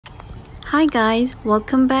Hi guys,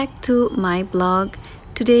 welcome back to my blog.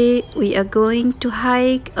 Today we are going to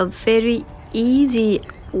hike a very easy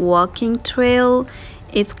walking trail.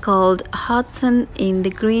 It's called Hudson in the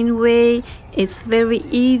Greenway. It's very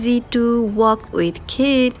easy to walk with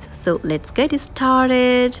kids. So let's get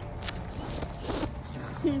started.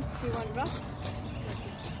 Do you want rock?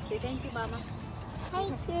 Say thank you, Mama.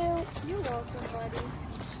 Thank you. You're welcome, buddy.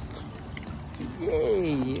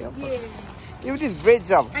 Yay! Yeah. You did a great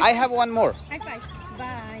job. I have one more. High five.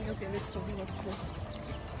 Bye. Okay, let's go. Let's go.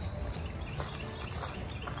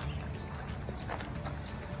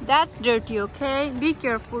 That's dirty, okay? Be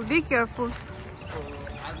careful. Be careful.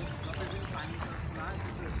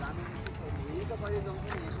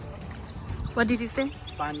 What did you say?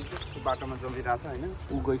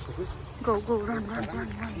 Go, run.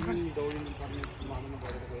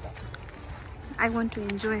 I want to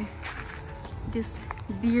enjoy this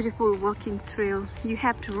beautiful walking trail. You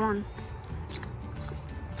have to run.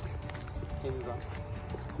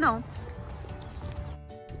 No.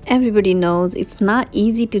 Everybody knows it's not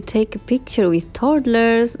easy to take a picture with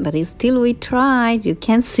toddlers, but still we tried. You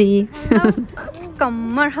can see.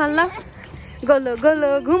 Kamar hala. Golo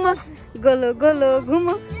guma. Golo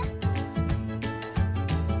guma.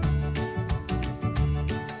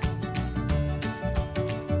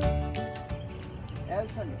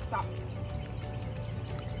 Elson, stop.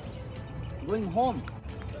 Going home.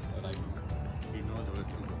 That's what I know. He knows where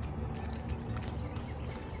to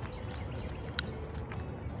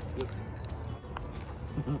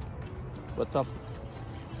go. What's up?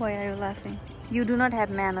 Why are you laughing? You do not have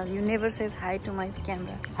manner. You never says hi to my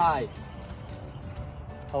camera. Hi.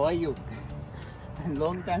 How are you?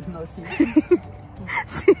 Long time no see.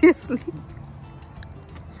 Seriously.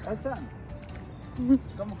 Elson,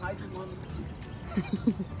 come hi to mommy.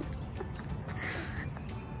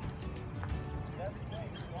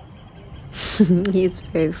 He's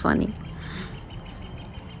very funny.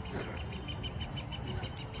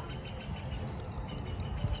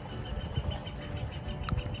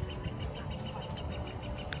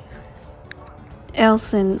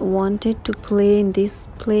 Elson wanted to play in this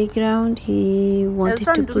playground. He wanted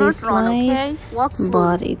Elson, to do play not run, slide, okay? Walk slow.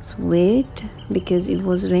 but it's wet because it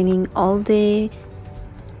was raining all day.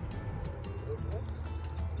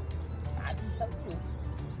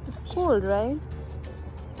 It's cold, right?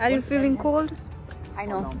 Are you feeling cold? I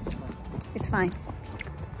know. Oh, no. It's fine.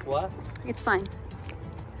 What? It's fine.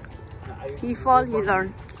 He fall, he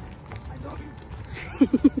learn. I know.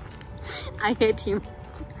 I hate him.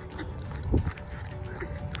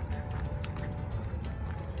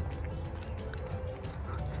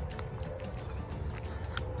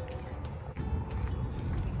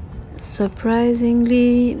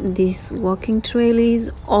 Surprisingly, this walking trail is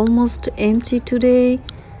almost empty today.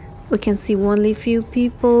 We can see only few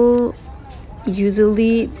people.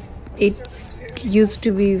 Usually it used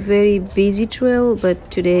to be very busy trail, but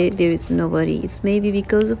today there is nobody. It's maybe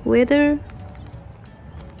because of weather.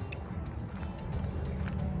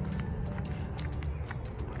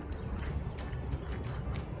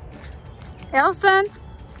 Elson?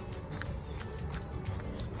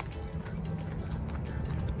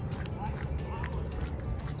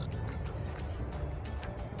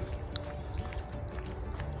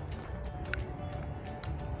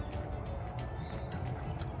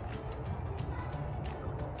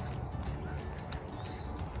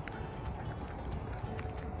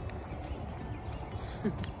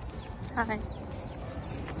 Hi.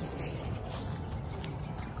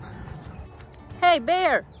 Hey,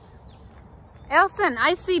 bear. Elson,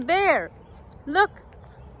 I see bear. Look.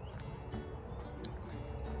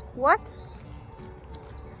 What?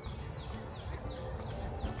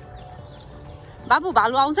 Babu,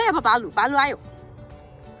 balu आउँछ अब balu आयो.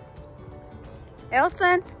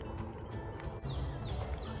 Elson.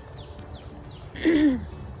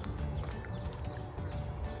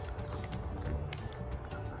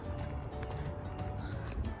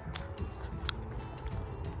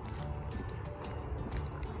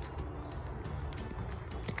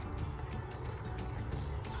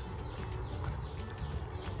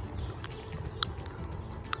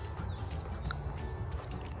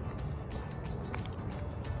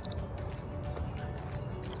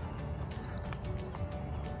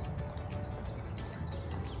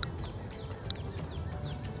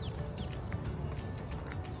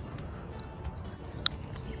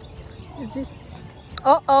 Is it?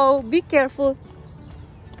 Uh-oh, be careful.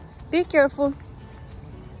 Be careful.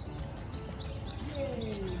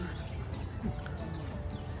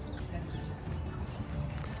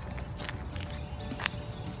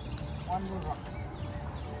 One more rock.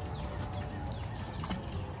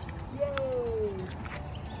 Yay!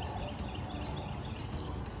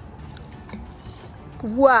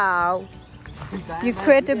 Wow! You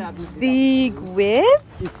create a big wave?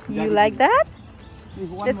 You like that?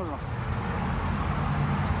 One more rock.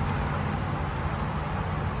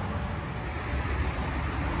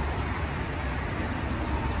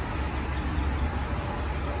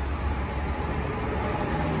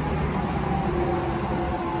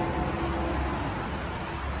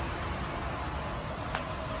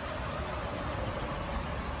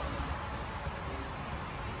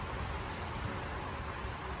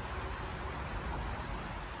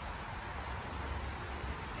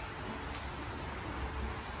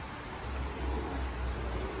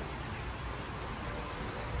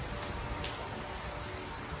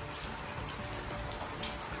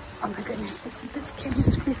 Oh my goodness, this is the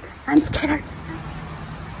scariest place. I'm scared.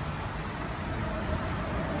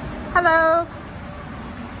 Hello.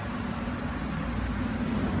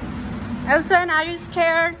 Elton, are you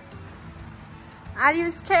scared? Are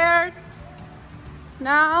you scared?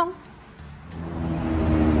 No?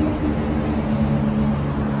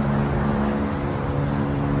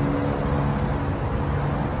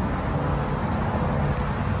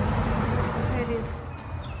 It is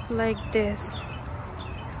like this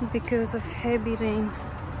because of heavy rain.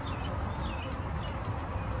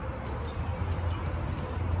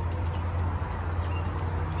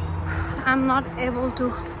 I'm not able to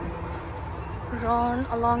run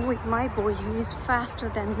along with my boy. He is faster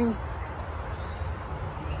than me.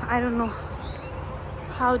 I don't know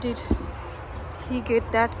how did he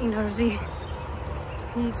get that energy.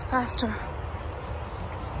 He's faster.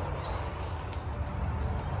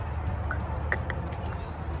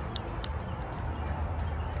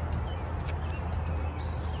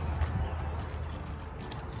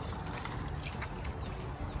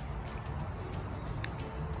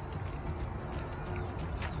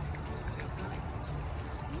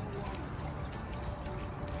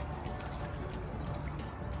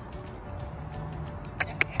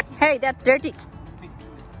 Hey, that's dirty.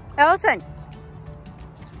 Elson,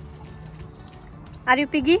 are you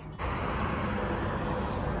piggy?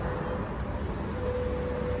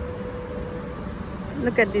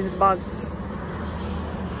 Look at these bugs.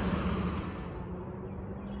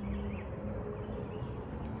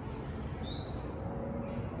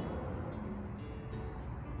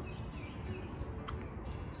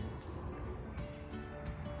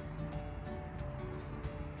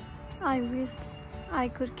 I wish I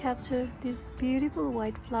could capture these beautiful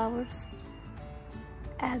white flowers,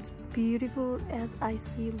 as beautiful as I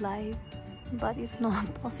see live, but it's not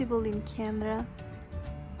possible in camera.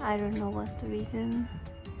 I don't know what's the reason.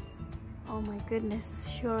 Oh my goodness,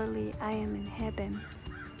 surely I am in heaven.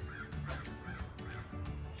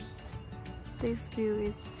 This view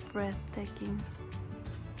is breathtaking.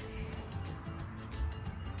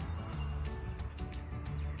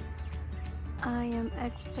 I am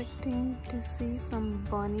expecting to see some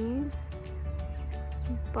bunnies,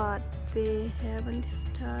 but they haven't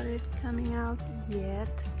started coming out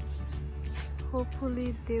yet.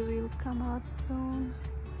 Hopefully they will come out soon.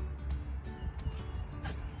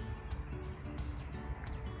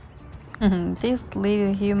 This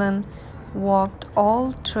little human walked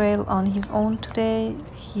all trail on his own today.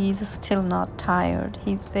 He's still not tired.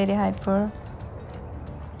 He's very hyper.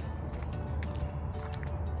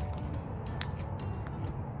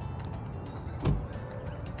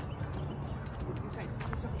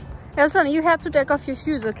 Elson, you have to take off your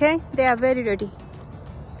shoes, okay? They are very dirty.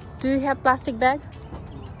 Do you have plastic bag?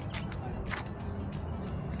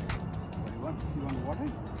 You want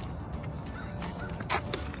water?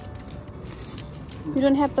 You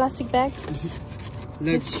don't have plastic bag?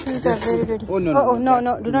 Your shoes are very dirty. Oh, no,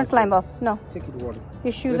 no, do not climb up. No. Take it water.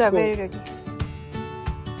 Your shoes Let's are go. very dirty.